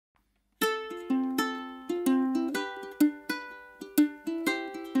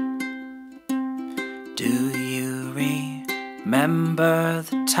Do you remember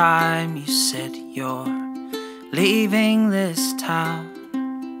the time you said you're leaving this town?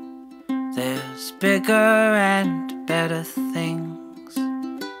 There's bigger and better things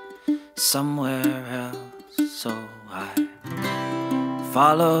somewhere else. So I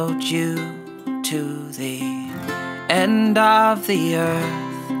followed you to the end of the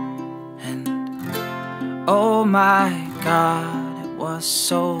earth, and oh my God, it was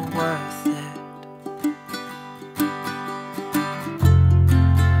so worth it.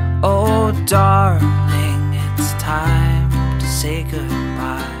 Oh darling, it's time to say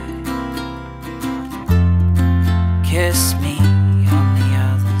goodbye. Kiss me on the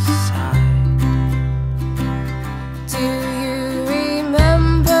other side. Do you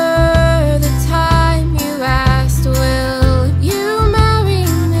remember the time you asked, will you marry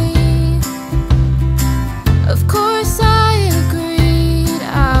me? Of course I agreed.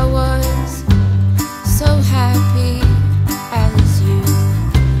 I was so happy as you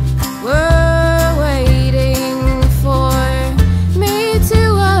were waiting for me to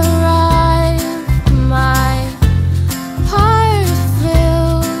arrive. My heart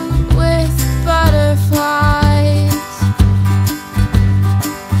filled with butterflies.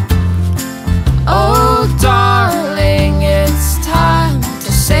 Oh darling, it's time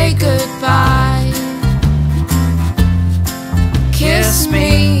to say goodbye. Kiss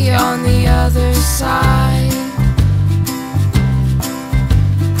me on the other side.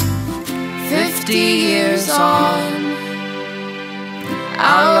 50 years on,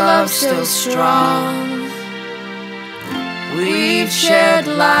 our love's still strong. We've shared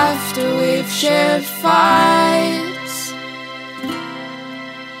laughter, we've shared fights.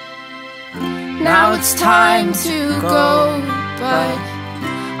 Now it's time to go, but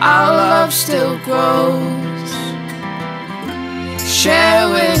our love still grows. Share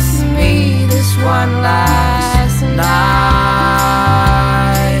with me this one last night.